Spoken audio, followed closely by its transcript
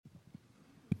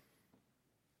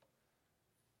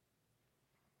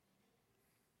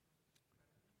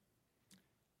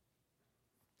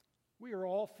We are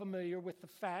all familiar with the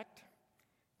fact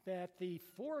that the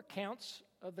four accounts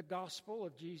of the gospel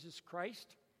of Jesus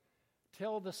Christ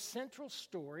tell the central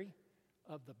story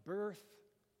of the birth,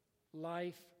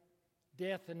 life,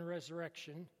 death, and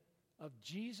resurrection of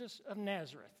Jesus of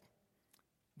Nazareth,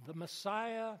 the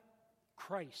Messiah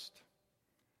Christ,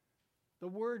 the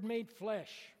Word made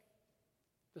flesh,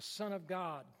 the Son of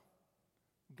God,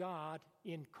 God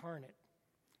incarnate.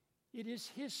 It is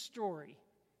his story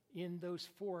in those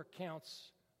four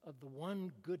accounts of the one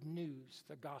good news,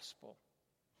 the gospel.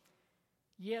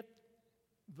 Yet,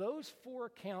 those four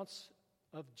accounts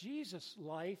of Jesus'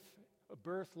 life,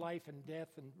 birth, life, and death,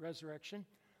 and resurrection,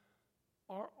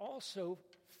 are also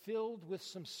filled with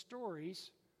some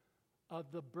stories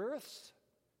of the births,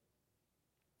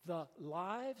 the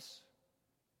lives,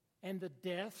 and the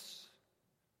deaths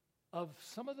of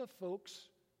some of the folks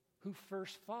who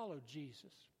first followed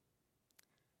Jesus.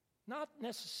 Not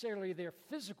necessarily their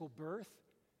physical birth,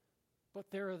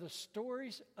 but there are the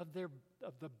stories of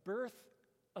the birth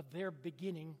of their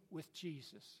beginning with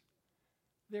Jesus,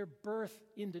 their birth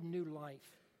into new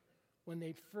life when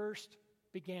they first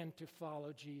began to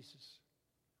follow Jesus.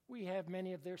 We have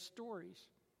many of their stories,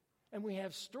 and we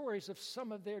have stories of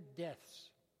some of their deaths.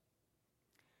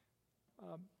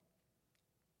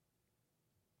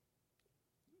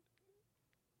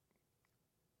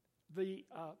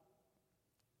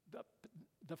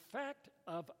 The fact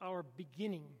of our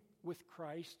beginning with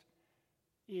Christ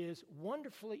is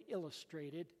wonderfully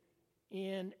illustrated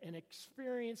in an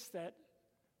experience that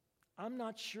I'm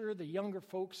not sure the younger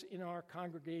folks in our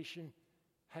congregation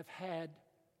have had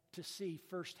to see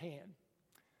firsthand.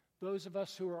 Those of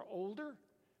us who are older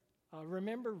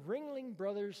remember Ringling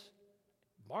Brothers,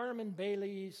 Barnum and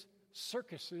Bailey's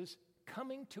circuses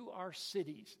coming to our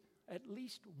cities at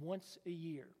least once a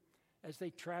year as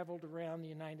they traveled around the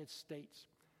United States.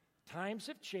 Times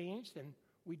have changed, and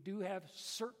we do have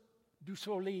Cirque du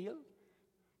Soleil,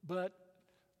 but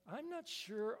I'm not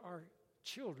sure our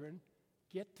children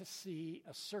get to see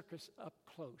a circus up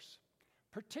close,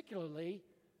 particularly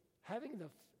having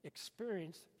the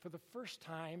experience for the first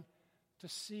time to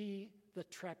see the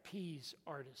trapeze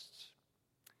artists.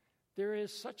 There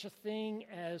is such a thing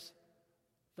as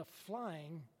the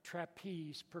flying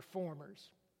trapeze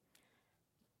performers.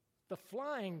 The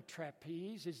flying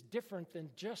trapeze is different than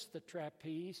just the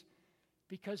trapeze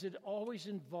because it always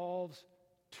involves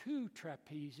two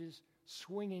trapezes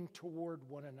swinging toward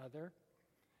one another,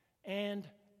 and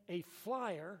a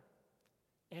flyer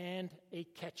and a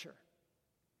catcher.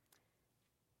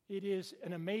 It is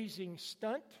an amazing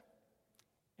stunt,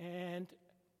 and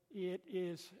it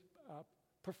is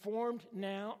performed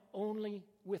now only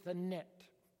with a net.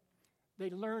 They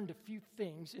learned a few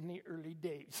things in the early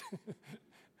days.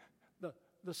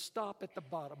 The stop at the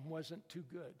bottom wasn't too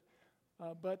good.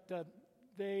 But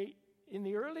in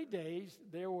the early days,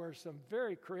 there were some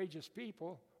very courageous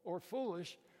people, or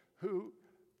foolish, who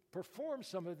performed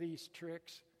some of these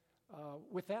tricks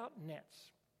without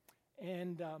nets.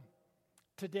 And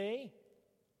today,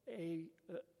 a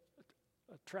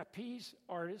trapeze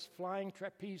artist, flying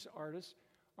trapeze artists,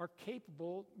 are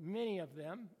capable, many of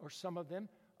them, or some of them,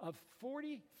 of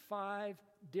 45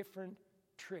 different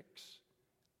tricks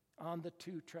on the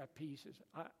two trapezes.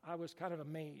 I was kind of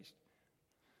amazed.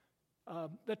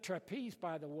 The trapeze,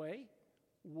 by the way,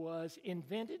 was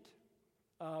invented,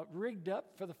 rigged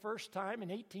up for the first time in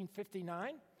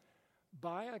 1859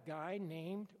 by a guy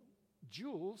named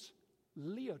Jules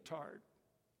Leotard.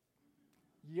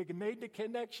 You made the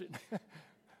connection.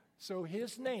 So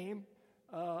his name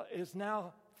is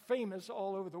now famous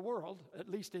all over the world, at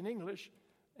least in English,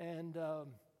 and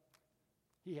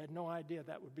he had no idea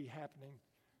that would be happening.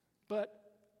 But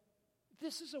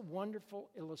this is a wonderful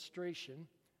illustration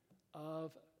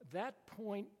of that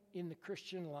point in the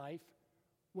Christian life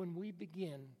when we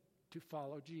begin to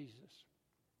follow Jesus.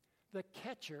 The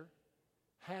catcher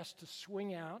has to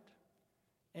swing out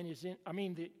and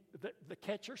the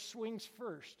catcher swings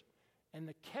first, and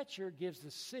the catcher gives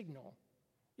the signal,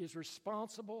 is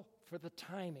responsible for the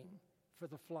timing for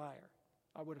the flyer.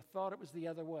 I would have thought it was the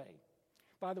other way.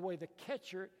 By the way, the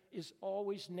catcher is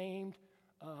always named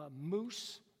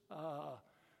Moose,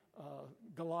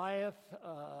 Goliath,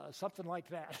 something like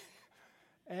that.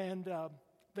 And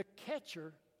the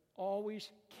catcher always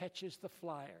catches the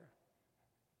flyer.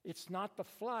 It's not the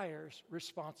flyer's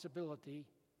responsibility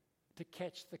to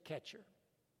catch the catcher.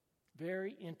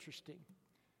 Very interesting.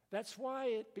 That's why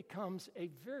it becomes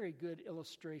a very good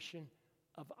illustration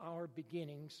of our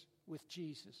beginnings with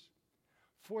Jesus.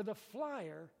 For the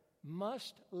flyer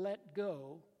must let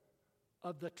go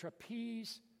of the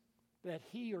trapeze that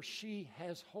he or she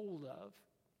has hold of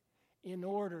in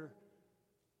order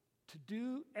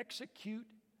to execute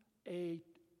a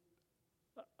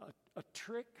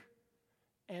trick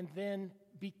and then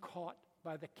be caught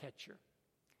by the catcher.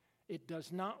 It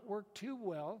does not work too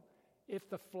well if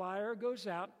the flyer goes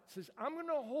out, says, I'm going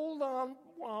to hold on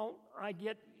while I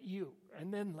get you,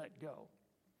 and then let go.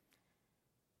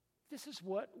 This is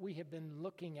what we have been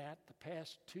looking at the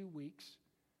past 2 weeks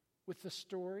with the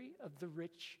story of the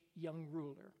rich young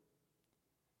ruler.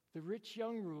 The rich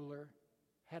young ruler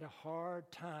had a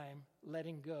hard time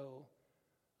letting go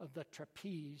of the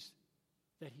trapeze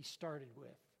that he started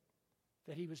with,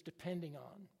 that he was depending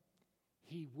on.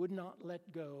 He would not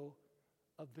let go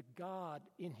of the God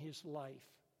in his life,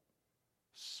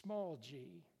 small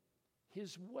g,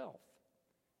 his wealth,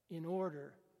 in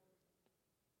order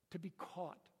to be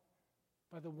caught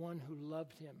by the one who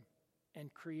loved him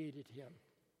and created him.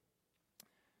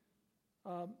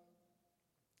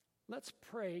 Let's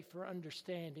pray for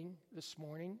understanding this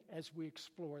morning as we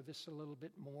explore this a little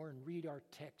bit more and read our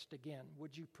text again.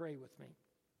 Would you pray with me?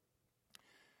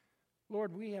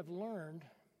 Lord, we have learned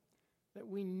that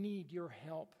we need your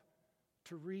help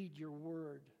to read your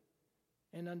word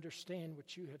and understand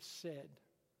what you have said.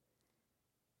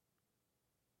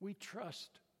 We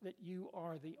trust that you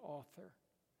are the author.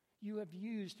 You have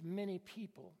used many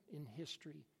people in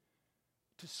history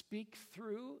to speak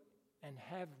through and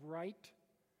have write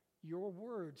your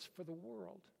words for the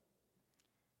world.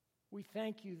 We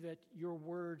thank you that your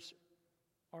words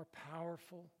are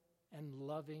powerful and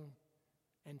loving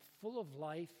and full of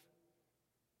life,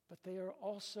 but they are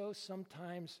also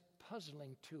sometimes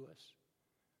puzzling to us.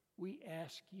 We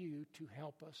ask you to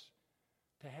help us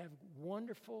to have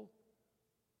wonderful,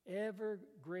 ever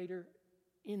greater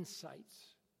insights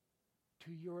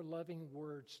to your loving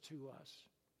words to us.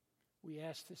 We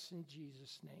ask this in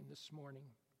Jesus' name this morning.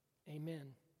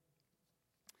 Amen.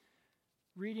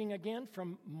 Reading again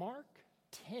from Mark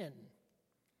 10,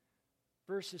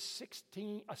 verses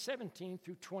 17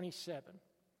 through 27.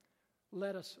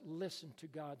 Let us listen to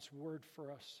God's word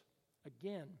for us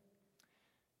again.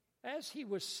 As he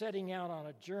was setting out on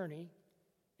a journey,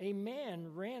 a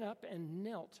man ran up and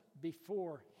knelt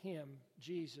before him,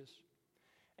 Jesus,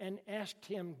 and asked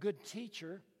him, Good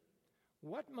teacher,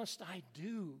 what must I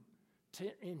do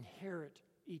to inherit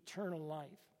eternal life?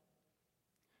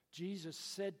 Jesus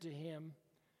said to him,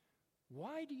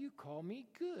 Why do you call me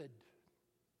good?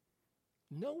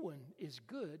 No one is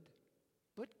good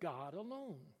but God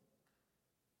alone.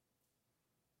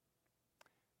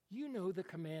 You know the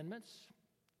commandments.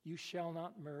 You shall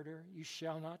not murder. You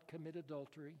shall not commit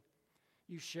adultery.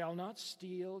 You shall not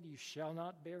steal. You shall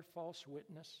not bear false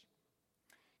witness.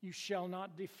 You shall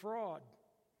not defraud.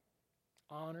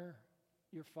 Honor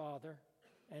your father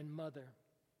and mother.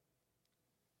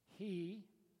 He,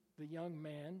 the young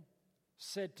man,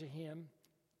 said to him,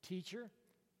 Teacher,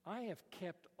 I have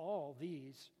kept all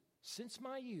these since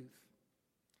my youth.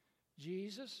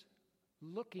 Jesus,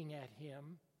 looking at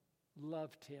him,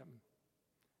 loved him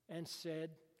and said,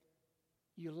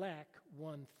 You lack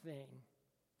one thing.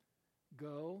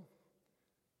 Go,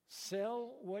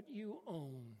 sell what you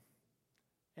own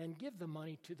and give the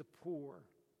money to the poor,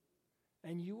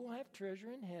 and you will have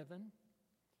treasure in heaven.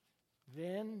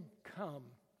 Then come,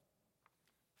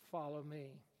 follow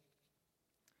me.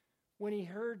 When he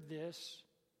heard this,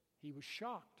 he was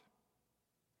shocked,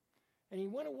 and he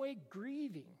went away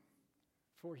grieving,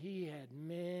 for he had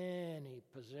many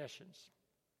possessions.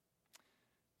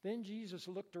 Then Jesus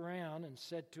looked around and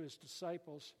said to his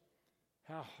disciples,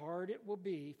 How hard it will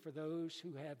be for those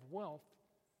who have wealth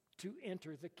to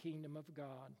enter the kingdom of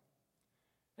God.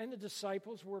 And the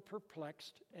disciples were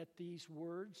perplexed at these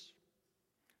words.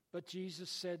 But Jesus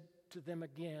said to them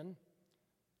again,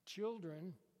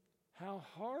 Children, how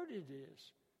hard it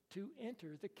is to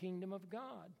enter the kingdom of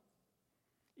God.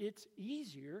 It's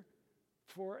easier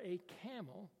for a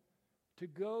camel to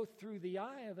go through the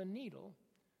eye of a needle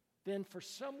than for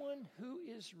someone who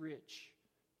is rich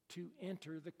to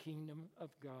enter the kingdom of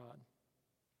God.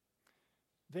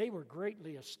 They were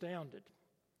greatly astounded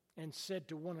and said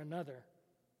to one another,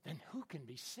 Then who can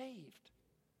be saved?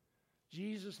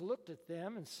 Jesus looked at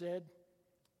them and said,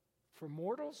 For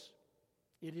mortals,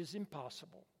 it is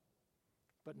impossible,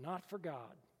 but not for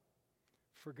God.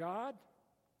 For God,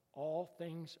 all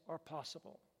things are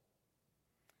possible.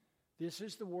 This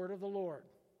is the word of the Lord.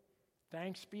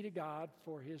 Thanks be to God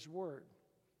for his word.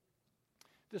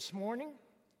 This morning,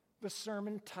 the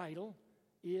sermon title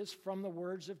is from the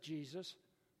words of Jesus,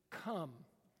 Come,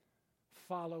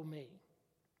 follow me.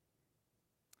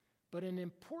 But an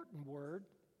important word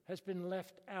has been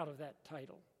left out of that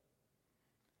title.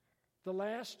 The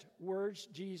last words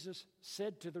Jesus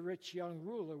said to the rich young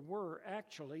ruler were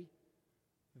actually,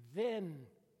 then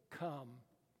come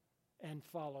and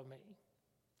follow me.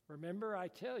 Remember, I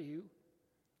tell you,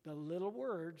 the little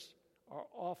words are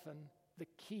often the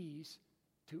keys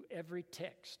to every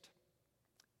text.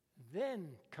 Then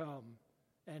come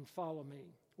and follow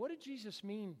me. What did Jesus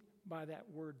mean by that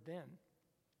word then?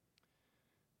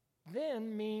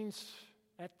 Then means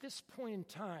at this point in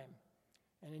time,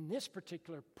 and in this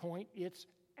particular point, it's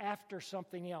after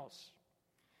something else.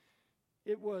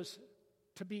 It was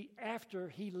to be after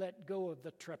he let go of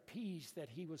the trapeze that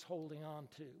he was holding on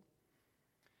to.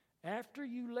 After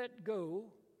you let go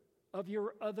of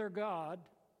your other god,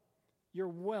 your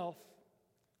wealth,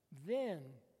 then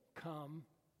come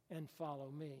and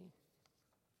follow me.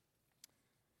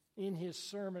 In his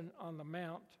Sermon on the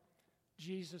Mount,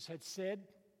 Jesus had said,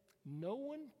 no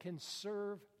one can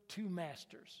serve two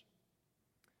masters.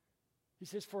 He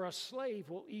says, for a slave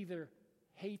will either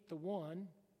hate the one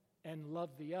and love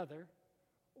the other,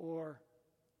 or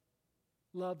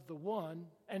love the one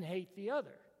and hate the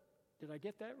other. Did I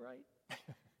get that right?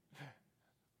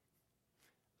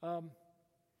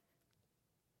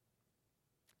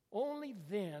 Only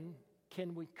then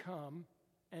can we come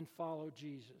and follow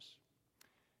Jesus.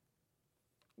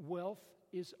 Wealth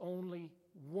is only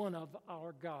one of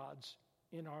our gods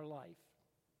in our life.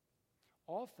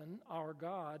 Often our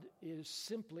God is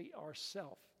simply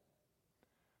ourself.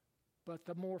 But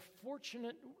the more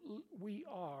fortunate we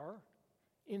are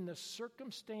in the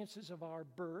circumstances of our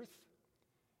birth,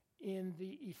 in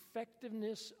the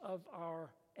effectiveness of our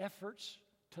efforts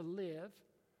to live,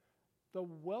 the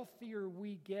wealthier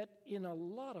we get in a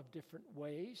lot of different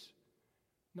ways,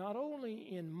 not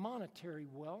only in monetary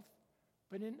wealth,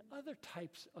 but in other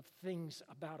types of things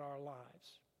about our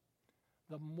lives.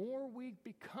 The more we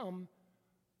become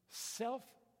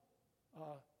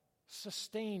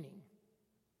self-sustaining,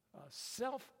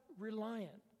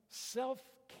 self-reliant,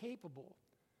 self-capable,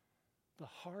 the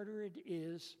harder it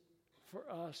is for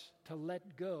us to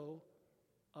let go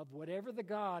of whatever the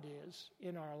God is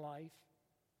in our life.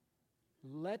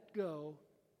 Let go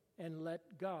and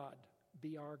let God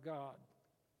be our God.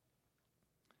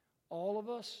 All of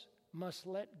us must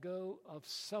let go of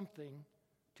something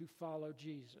to follow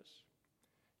Jesus.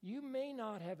 You may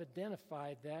not have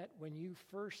identified that when you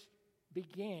first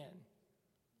began,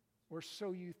 or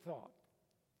so you thought.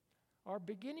 Our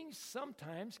beginnings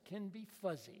sometimes can be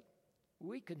fuzzy.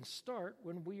 We can start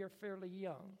when we are fairly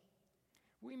young.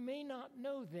 We may not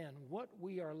know then what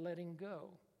we are letting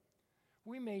go.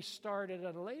 We may start at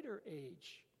a later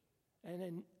age, and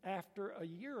then after a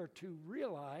year or two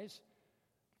realize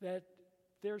that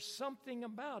there's something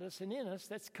about us and in us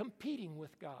that's competing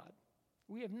with God.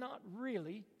 We have not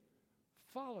really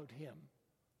followed him.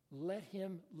 Let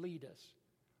him lead us.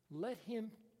 Let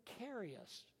him carry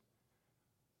us.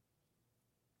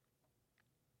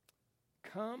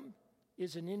 Come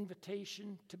is an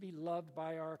invitation to be loved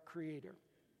by our Creator.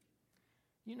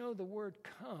 You know, the word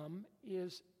come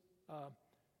is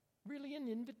really an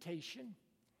invitation,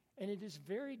 and it is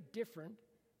very different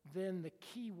than the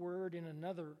key word in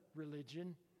another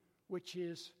religion, which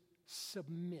is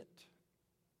submit.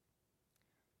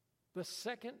 The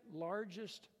second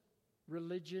largest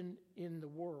religion in the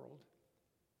world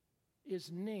is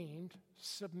named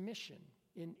submission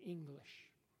in English.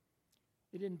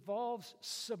 It involves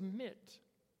submit.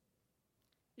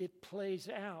 It plays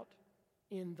out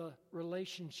in the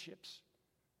relationships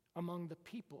among the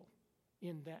people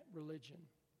in that religion.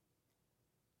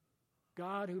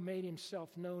 God, who made himself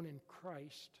known in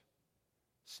Christ,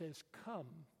 says, come.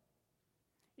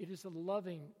 It is a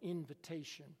loving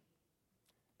invitation,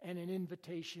 and an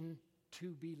invitation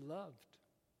to be loved,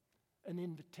 an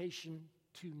invitation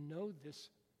to know this,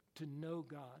 to know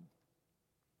God.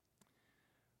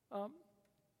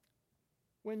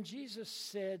 When Jesus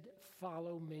said,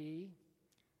 follow me,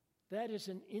 that is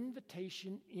an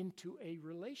invitation into a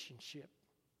relationship.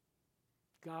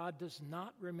 God does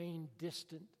not remain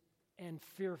distant and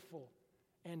fearful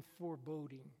and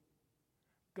foreboding.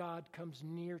 God comes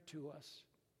near to us,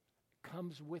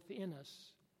 comes within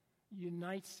us,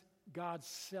 unites God's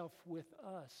self with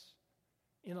us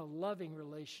in a loving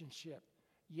relationship.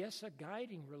 Yes, a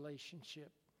guiding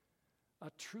relationship, a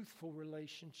truthful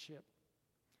relationship.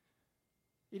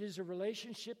 It is a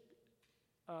relationship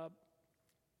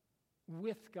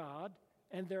with God,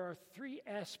 and there are three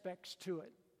aspects to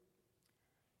it.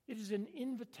 It is an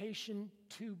invitation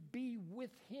to be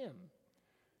with him.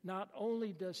 Not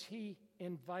only does he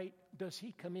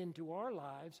come into our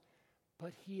lives,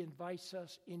 but he invites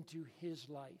us into his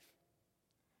life.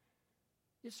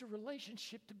 It's a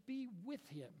relationship to be with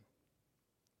him.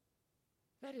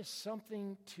 That is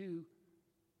something to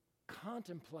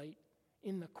contemplate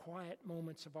in the quiet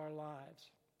moments of our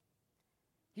lives.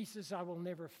 He says, I will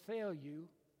never fail you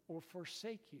or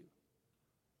forsake you.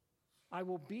 I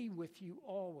will be with you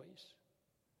always.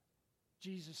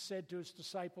 Jesus said to his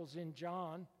disciples in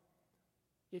John,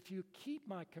 if you keep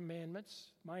my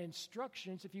commandments, my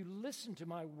instructions, if you listen to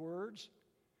my words,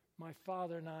 my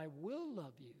Father and I will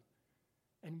love you,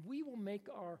 and we will make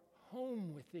our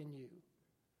home within you,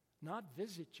 not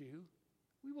visit you.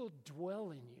 We will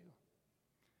dwell in you.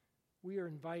 We are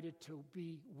invited to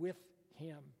be with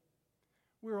him.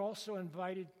 We're also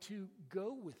invited to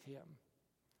go with him.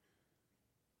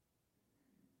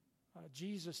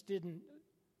 Jesus didn't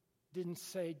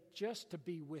say just to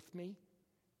be with me.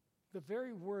 The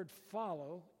very word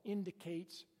follow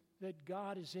indicates that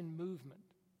God is in movement.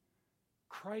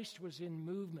 Christ was in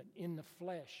movement in the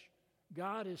flesh.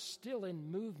 God is still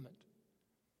in movement.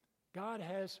 God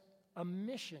has a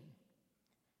mission,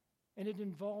 and it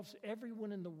involves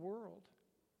everyone in the world.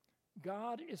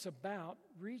 God is about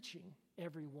reaching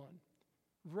everyone,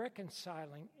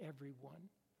 reconciling everyone,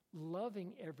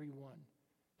 loving everyone,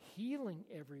 healing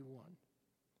everyone.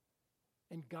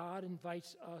 And God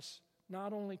invites us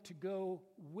not only to go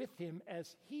with him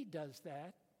as he does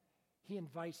that, he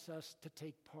invites us to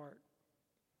take part.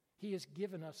 He has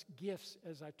given us gifts,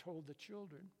 as I told the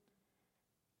children.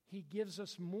 He gives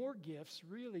us more gifts,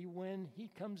 really, when he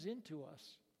comes into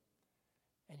us.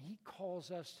 And he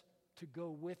calls us to go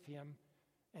with him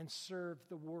and serve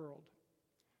the world,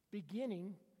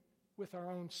 beginning with our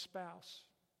own spouse,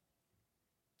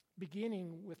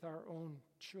 beginning with our own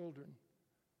children,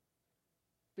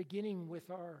 beginning with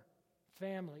our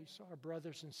families, our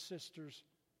brothers and sisters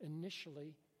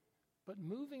initially, but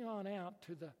moving on out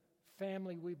to the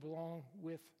family we belong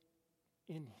with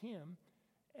in him,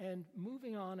 and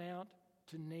moving on out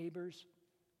to neighbors,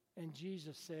 and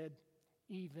Jesus said,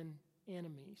 even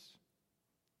enemies.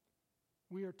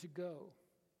 We are to go.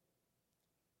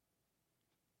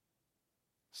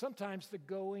 Sometimes the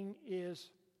going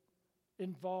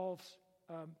involves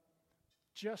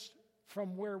just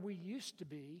from where we used to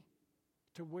be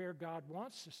to where God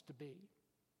wants us to be.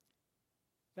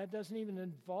 That doesn't even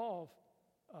involve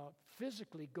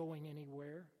physically going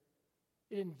anywhere.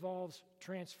 It involves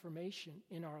transformation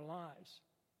in our lives.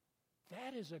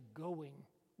 That is a going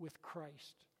with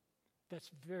Christ. That's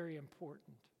very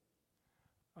important.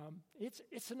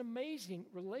 It's an amazing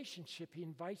relationship he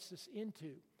invites us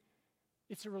into.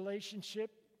 It's a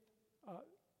relationship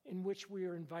in which we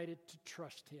are invited to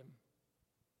trust him.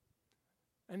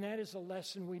 And that is a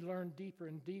lesson we learn deeper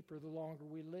and deeper the longer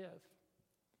we live.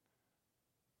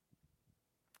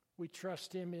 We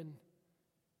trust him in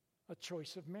a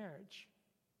choice of marriage.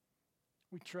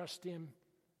 We trust him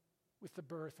with the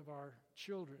birth of our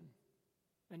children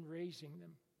and raising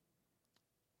them.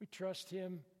 We trust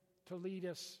him to lead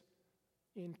us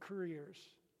in careers,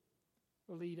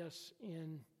 to lead us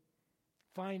in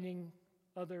finding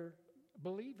other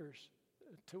believers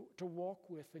to walk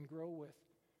with and grow with.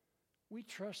 We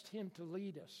trust him to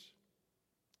lead us.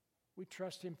 We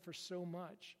trust him for so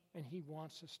much, and he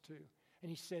wants us to. And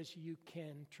he says, you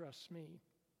can trust me.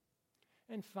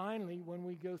 And finally, when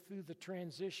we go through the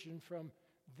transition from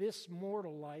this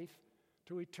mortal life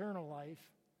to eternal life,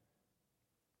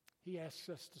 he asks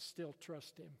us to still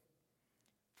trust him.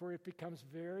 For it becomes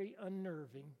very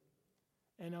unnerving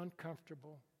and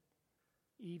uncomfortable,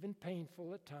 even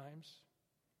painful at times,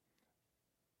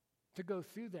 to go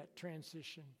through that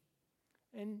transition.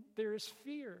 And there is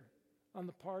fear on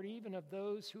the part even of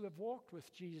those who have walked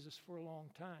with Jesus for a long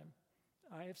time.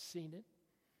 I have seen it.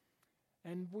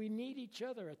 And we need each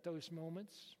other at those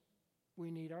moments.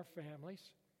 We need our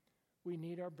families. We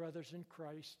need our brothers in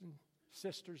Christ and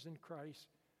sisters in Christ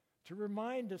to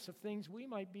remind us of things we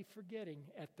might be forgetting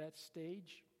at that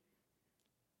stage,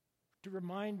 to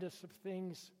remind us of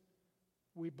things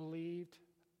we believed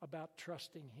about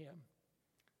trusting him.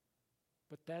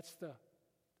 But that's the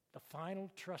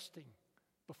final trusting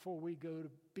before we go to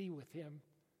be with him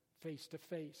face to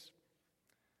face.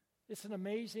 It's an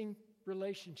amazing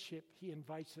relationship he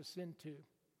invites us into.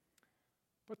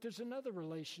 But there's another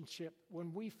relationship.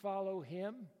 When we follow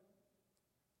him,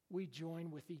 we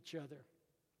join with each other.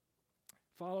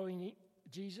 Following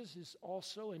Jesus is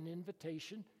also an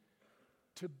invitation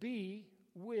to be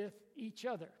with each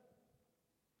other.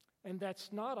 And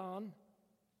that's not on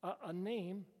a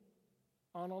name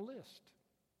on a list.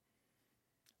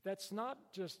 That's not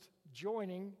just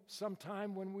joining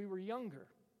sometime when we were younger.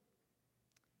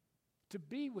 To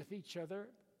be with each other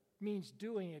means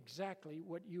doing exactly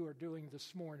what you are doing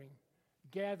this morning,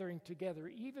 gathering together,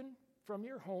 even from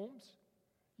your homes.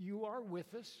 You are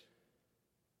with us.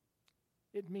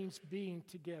 It means being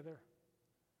together.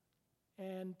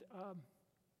 And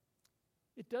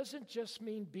it doesn't just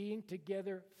mean being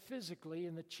together physically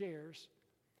in the chairs.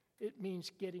 It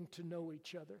means getting to know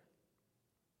each other.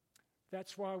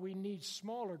 That's why we need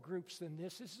smaller groups than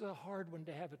this. This is a hard one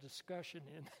to have a discussion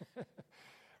in.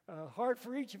 Hard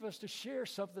for each of us to share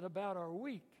something about our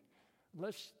week,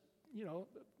 unless,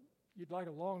 you'd like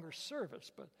a longer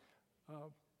service.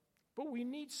 But we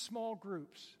need small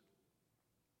groups.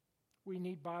 We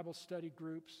need Bible study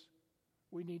groups.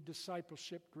 We need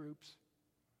discipleship groups.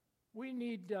 We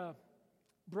need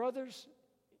brothers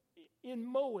in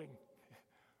mowing,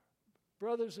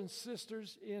 brothers and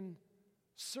sisters in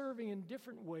serving in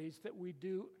different ways that we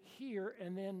do here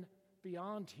and then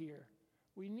beyond here.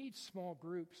 We need small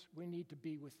groups. We need to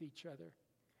be with each other.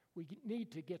 We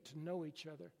need to get to know each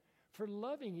other. For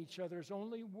loving each other is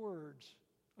only words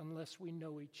unless we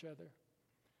know each other.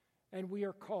 And we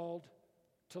are called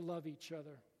to love each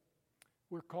other.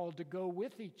 We're called to go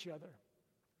with each other.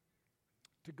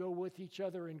 To go with each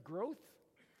other in growth,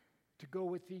 to go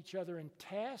with each other in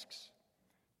tasks,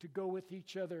 to go with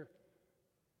each other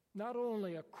not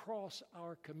only across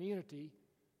our community,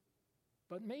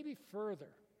 but maybe further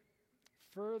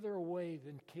away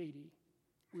than Katy.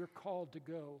 We're called to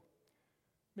go.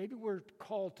 Maybe we're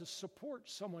called to support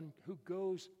someone who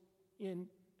goes in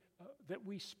that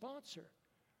we sponsor,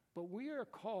 but we are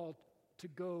called to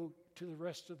go to the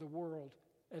rest of the world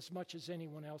as much as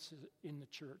anyone else is in the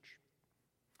church.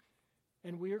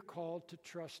 And we are called to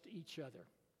trust each other.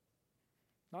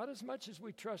 Not as much as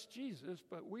we trust Jesus,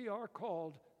 but we are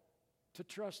called to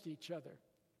trust each other.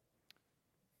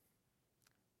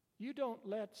 You don't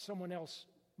let someone else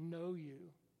know you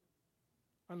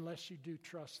unless you do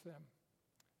trust them.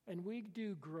 And we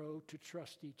do grow to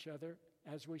trust each other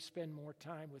as we spend more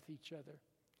time with each other.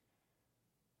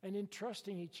 And in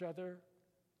trusting each other,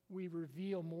 we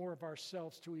reveal more of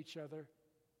ourselves to each other,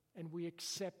 and we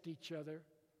accept each other.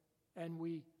 And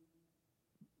we,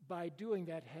 by doing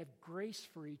that, have grace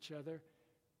for each other,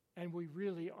 and we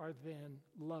really are then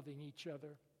loving each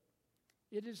other.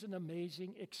 It is an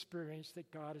amazing experience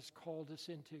that God has called us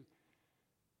into.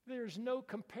 There's no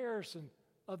comparison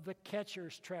of the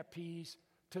catcher's trapeze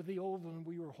to the old one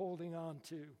we were holding on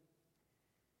to.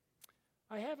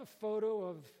 I have a photo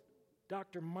of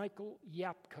Dr. Michael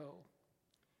Yapko.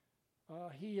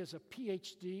 He is a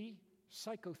PhD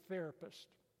psychotherapist.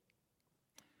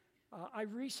 I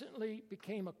recently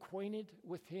became acquainted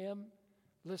with him,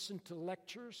 listened to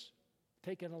lectures,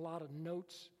 taken a lot of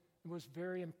notes, and was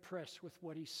very impressed with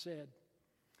what he said.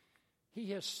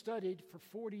 He has studied for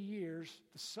 40 years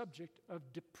the subject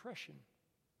of depression.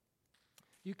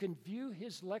 You can view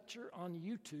his lecture on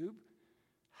YouTube,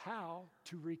 How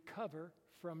to Recover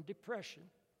from Depression.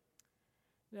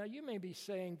 Now, you may be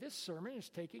saying, this sermon is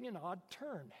taking an odd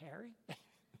turn, Harry.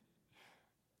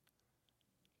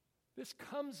 This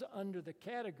comes under the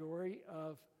category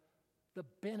of the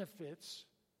benefits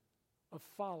of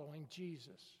following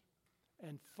Jesus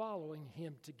and following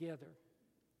him together.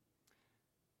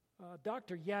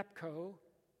 Dr. Yapko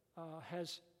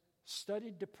has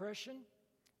studied depression,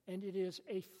 and it is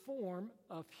a form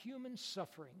of human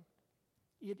suffering.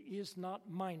 It is not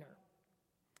minor.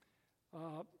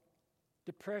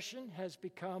 Depression has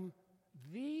become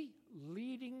the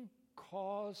leading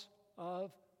cause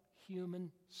of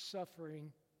human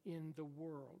suffering in the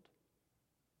world.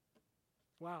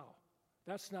 Wow,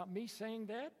 that's not me saying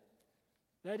that.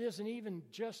 That isn't even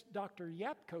just Dr.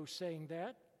 Yapko saying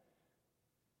that.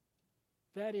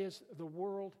 That is the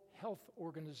World Health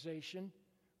Organization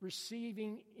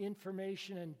receiving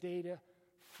information and data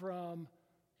from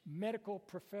medical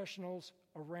professionals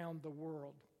around the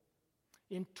world.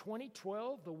 In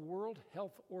 2012, the World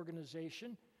Health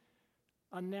Organization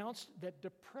announced that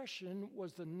depression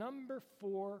was the number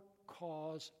 4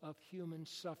 cause of human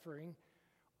suffering,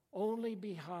 only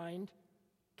behind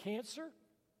cancer,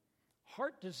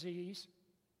 heart disease,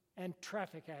 and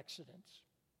traffic accidents.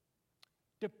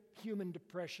 Human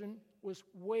depression was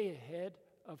way ahead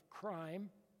of crime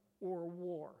or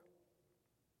war.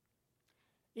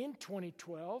 In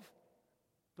 2012,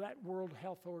 that World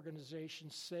Health Organization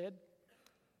said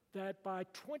that by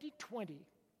 2020,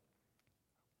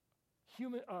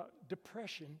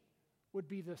 depression would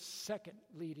be the second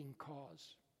leading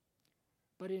cause.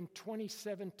 But in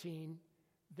 2017,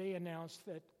 they announced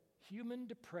that human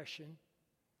depression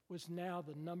was now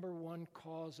the number 1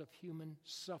 cause of human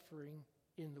suffering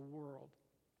in the world.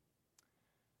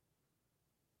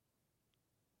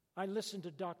 I listened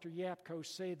to Dr. Yapko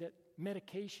say that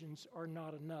medications are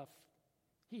not enough.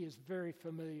 He is very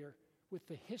familiar with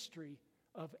the history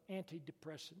of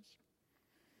antidepressants.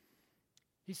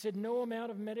 He said, no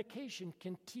amount of medication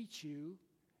can teach you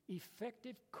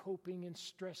effective coping and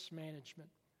stress management,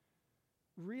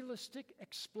 realistic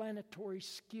explanatory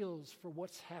skills for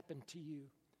what's happened to you,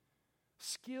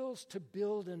 skills to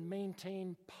build and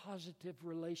maintain positive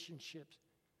relationships,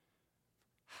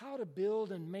 how to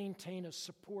build and maintain a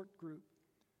support group,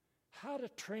 how to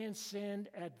transcend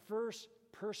adverse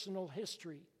personal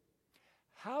history,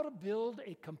 how to build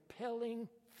a compelling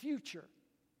future.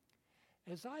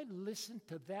 As I listened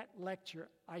to that lecture,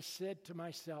 I said to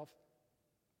myself,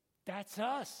 that's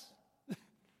us.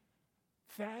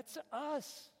 That's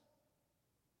us.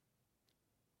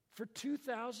 For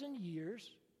 2,000 years,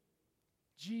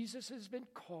 Jesus has been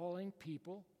calling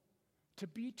people to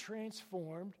be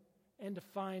transformed and to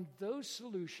find those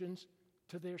solutions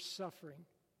to their suffering.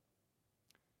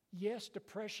 Yes,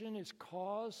 depression is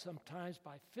caused sometimes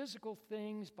by physical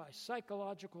things, by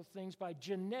psychological things, by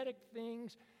genetic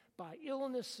things, by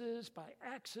illnesses, by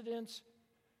accidents,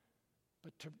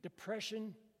 but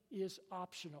depression is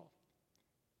optional.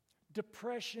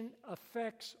 Depression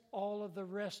affects all of the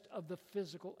rest of the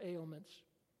physical ailments,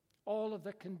 all of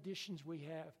the conditions we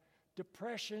have.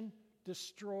 Depression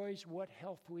destroys what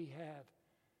health we have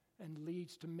and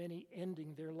leads to many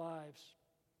ending their lives.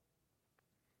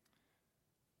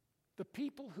 The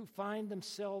people who find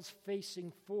themselves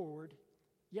facing forward,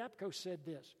 Yapko said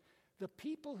this, the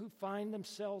people who find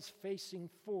themselves facing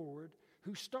forward,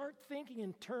 who start thinking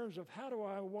in terms of how do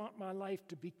I want my life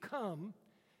to become,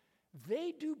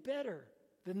 they do better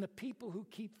than the people who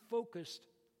keep focused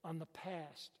on the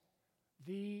past,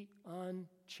 the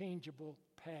unchangeable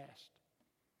past.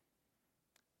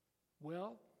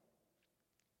 Well,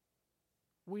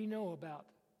 we know about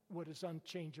what is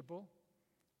unchangeable.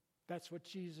 That's what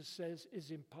Jesus says is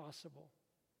impossible.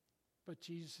 But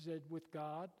Jesus said, with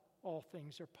God, all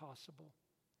things are possible.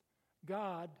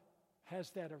 God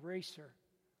has that eraser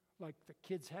like the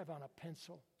kids have on a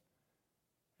pencil.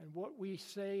 And what we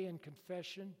say in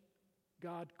confession,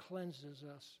 God cleanses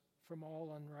us from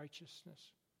all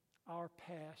unrighteousness. Our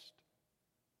past,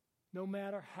 no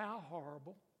matter how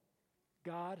horrible,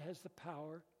 God has the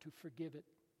power to forgive it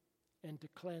and to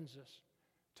cleanse us,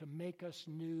 to make us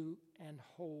new and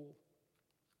whole.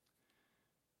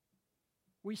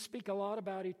 We speak a lot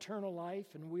about eternal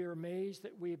life, and we are amazed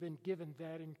that we have been given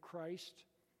that in Christ.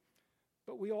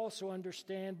 But we also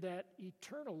understand that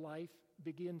eternal life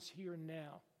begins here and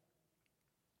now.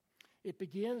 It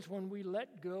begins when we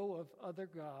let go of other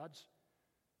gods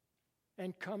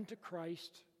and come to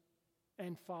Christ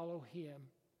and follow Him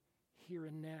here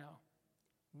and now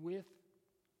with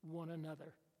one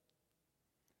another.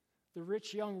 The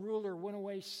rich young ruler went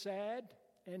away sad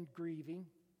and grieving.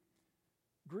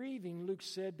 Grieving, Luke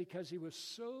said, because he was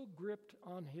so gripped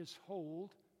on his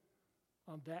hold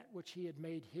on that which he had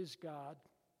made his God.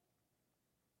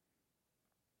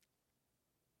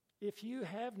 If you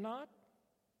have not,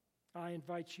 I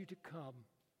invite you to come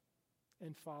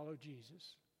and follow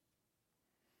Jesus.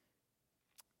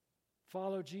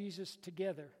 Follow Jesus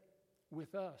together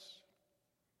with us.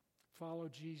 Follow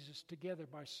Jesus together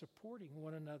by supporting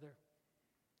one another,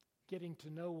 getting to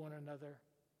know one another,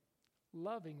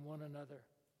 loving one another,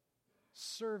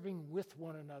 serving with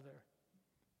one another,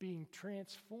 being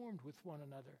transformed with one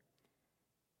another,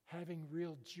 having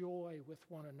real joy with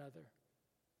one another,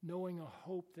 knowing a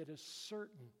hope that is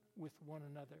certain with one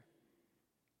another.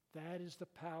 That is the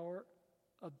power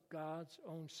of God's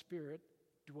own Spirit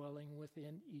dwelling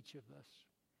within each of us.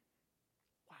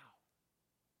 Wow.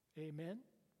 Amen.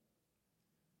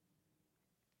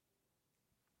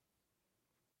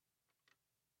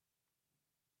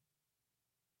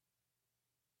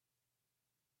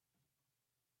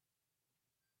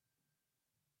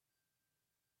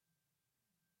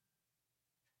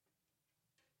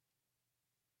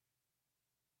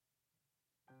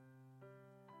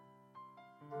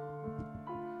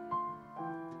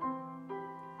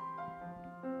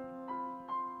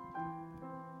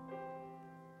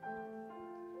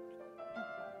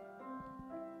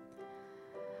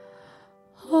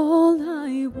 All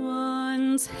I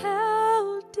once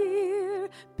held dear,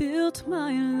 built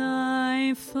my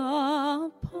life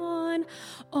upon,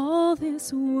 all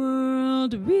this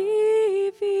world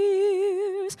reveres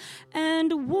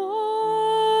and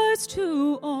wars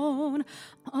to own.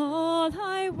 All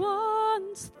I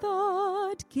once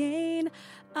thought gain,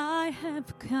 I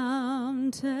have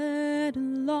counted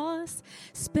loss,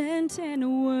 spent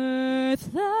and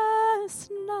worthless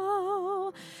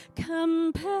now,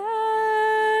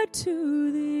 compared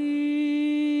to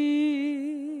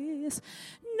this.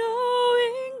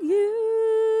 Knowing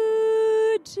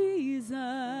you, Jesus,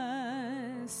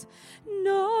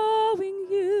 knowing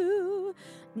you,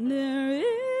 there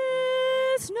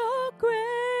is no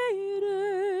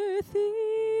greater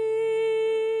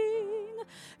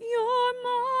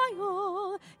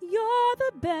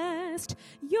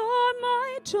You're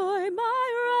my joy,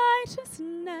 my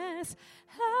righteousness,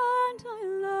 and I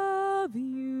love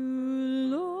you,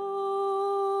 Lord,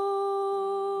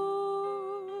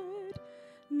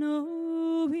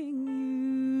 knowing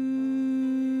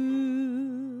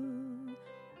you.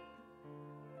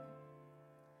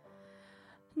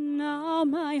 Now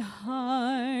my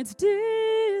heart's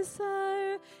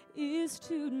desire is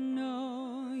to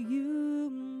know you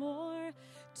more,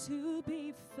 to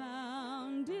be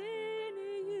found in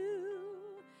you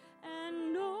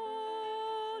and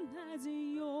known as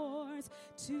yours,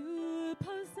 to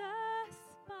possess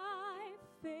by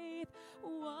faith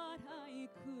what I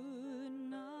could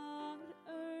not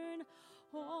earn,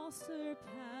 all surpassing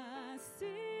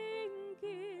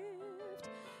gift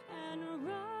and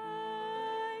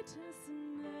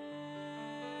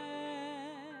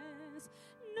righteousness,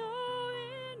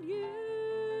 knowing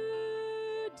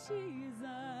you, Jesus,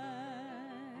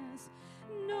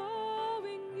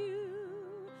 knowing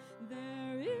you,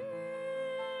 there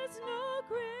is no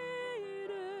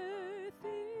greater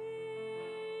thing.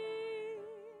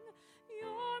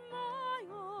 You're my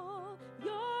all,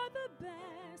 you're the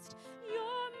best,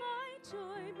 you're my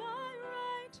joy, my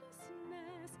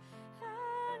righteousness,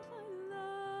 and I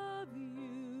love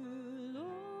you, Lord,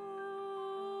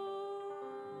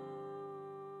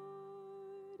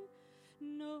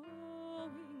 knowing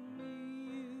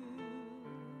you.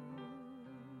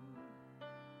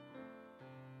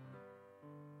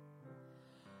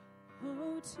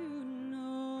 Oh, to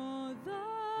know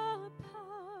the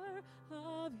power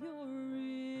of your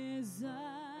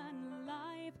risen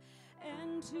life,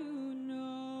 and to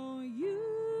know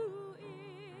you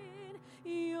in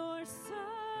your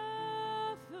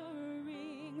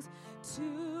sufferings,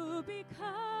 to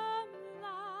become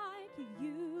like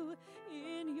you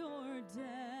in your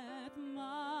death,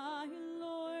 my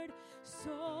Lord,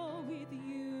 so with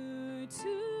you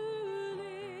to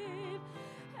live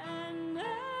and never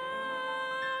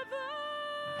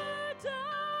die,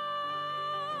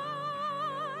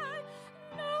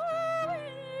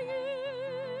 knowing you,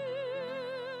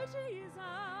 Jesus,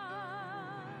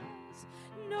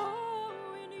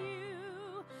 knowing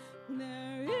you,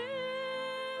 there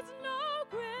is no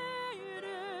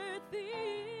greater thing.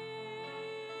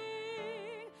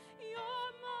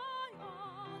 You're my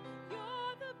all,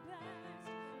 you're the best,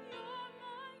 you're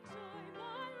my joy,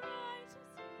 my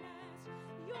righteousness,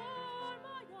 you're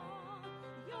my all,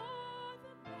 you're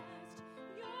the best,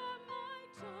 you're my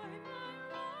joy, my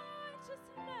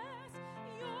righteousness,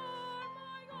 you're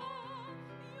my all,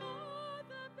 you're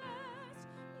the best,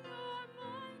 you're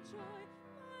my joy,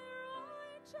 my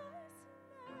righteousness,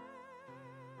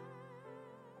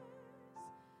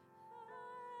 and I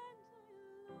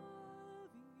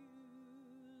love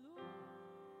you, Lord,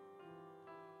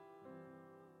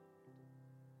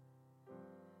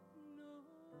 knowing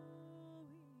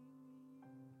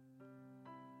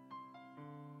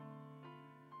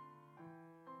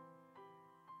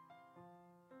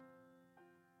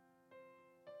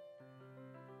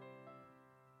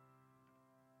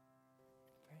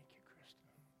Thank you, Kristen.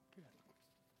 Good.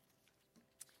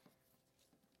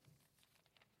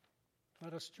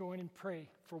 Let us join and pray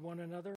for one another.